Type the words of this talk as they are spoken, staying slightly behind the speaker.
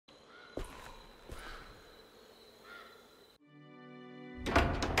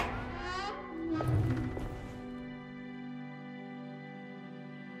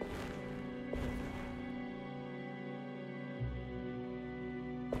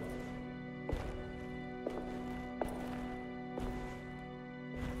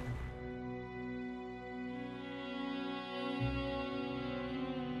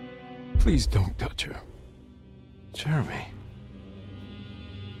Please don't touch her. Jeremy,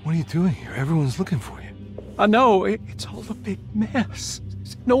 what are you doing here? Everyone's looking for you. I know, it's all a big mess.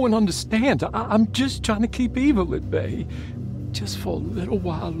 No one understands. I'm just trying to keep evil at bay. Just for a little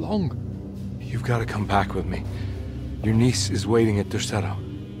while longer. You've got to come back with me. Your niece is waiting at Derceto.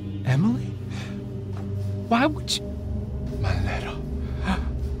 Emily? Why would you... My letter.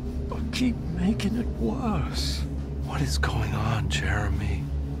 But keep making it worse. What is going on, Jeremy?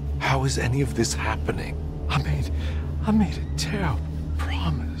 How is any of this happening? I made a terrible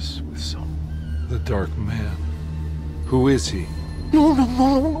promise with someone. The Dark Man. Who is he?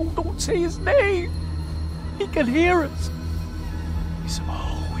 No, don't say his name. He can hear us. He's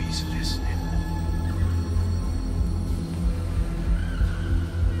always listening.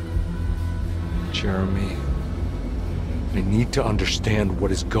 Jeremy, I need to understand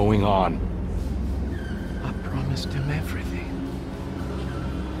what is going on. I promised him everything.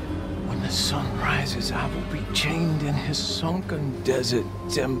 When the sun rises, I will be chained in his sunken desert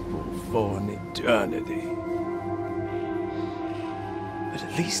temple for an eternity. But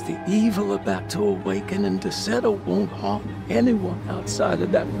at least the evil about to awaken in Derceto won't harm anyone outside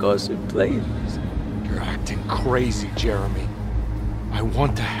of that cursed place. You're acting crazy, Jeremy. I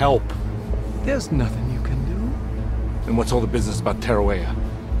want to help. There's nothing you can do. And what's all the business about Tarawea?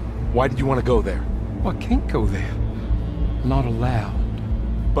 Why did you want to go there? I can't go there. Not allowed.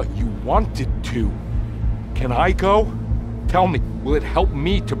 But you wanted to. Can I go? Tell me, will it help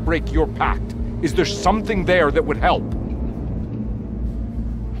me to break your pact? Is there something there that would help?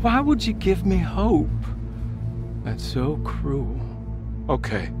 Why would you give me hope? That's so cruel.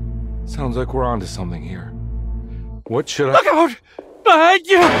 Okay. Sounds like we're onto something here. What should I— Look out! Behind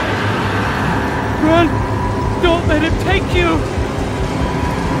you! Run! Don't let it take you!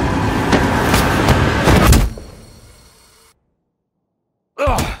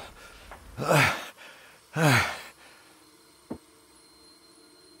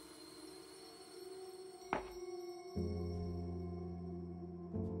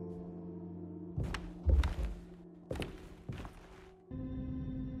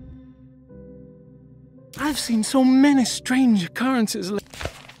 I've seen so many strange occurrences.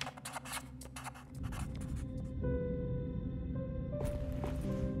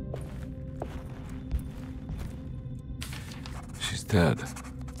 She's dead.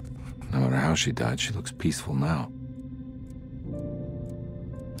 No matter how she died, she looks peaceful now.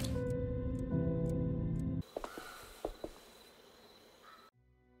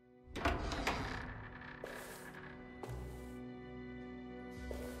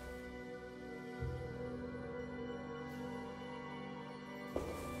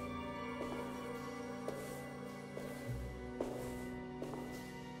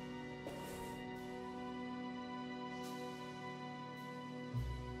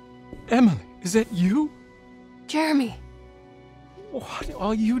 Emily, is that you? Jeremy. What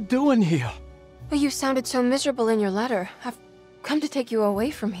are you doing here? Well, you sounded so miserable in your letter. I've come to take you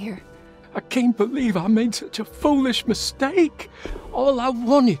away from here. I can't believe I made such a foolish mistake. All I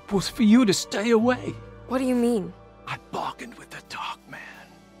wanted was for you to stay away. What do you mean? I bargained with the Dark Man.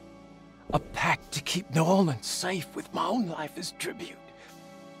 A pact to keep New Orleans safe with my own life as tribute.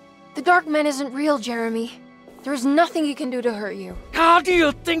 The Dark Man isn't real, Jeremy. There's nothing he can do to hurt you. How do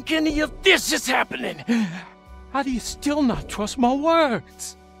you think any of this is happening? How do you still not trust my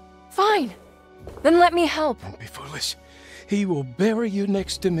words? Fine. Then let me help. Don't be foolish. He will bury you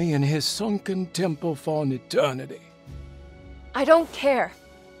next to me in his sunken temple for an eternity. I don't care.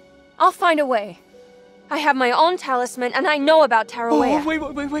 I'll find a way. I have my own talisman, and I know about Tarawea.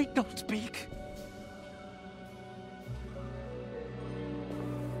 Oh, wait, don't speak.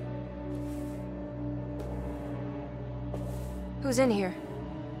 Who's in here?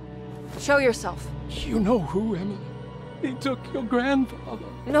 Show yourself. You know who, Emily. He took your grandfather.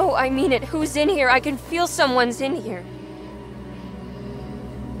 No, I mean it. Who's in here? I can feel someone's in here.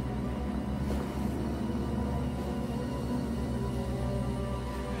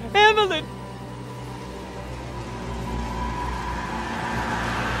 Emily!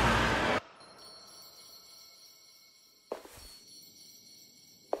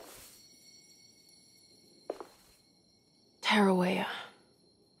 Tarawea.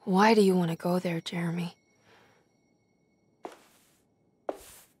 Why do you want to go there, Jeremy?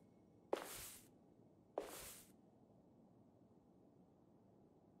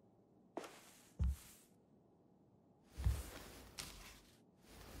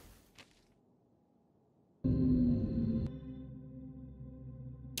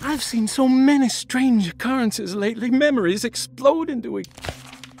 I've seen so many strange occurrences lately. Memories explode into it.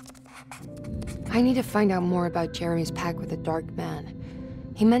 I need to find out more about Jeremy's pact with the Dark Man.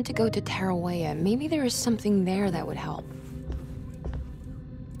 He meant to go to Tarawaya. Maybe there is something there that would help.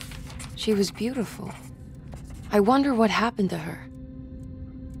 She was beautiful. I wonder what happened to her.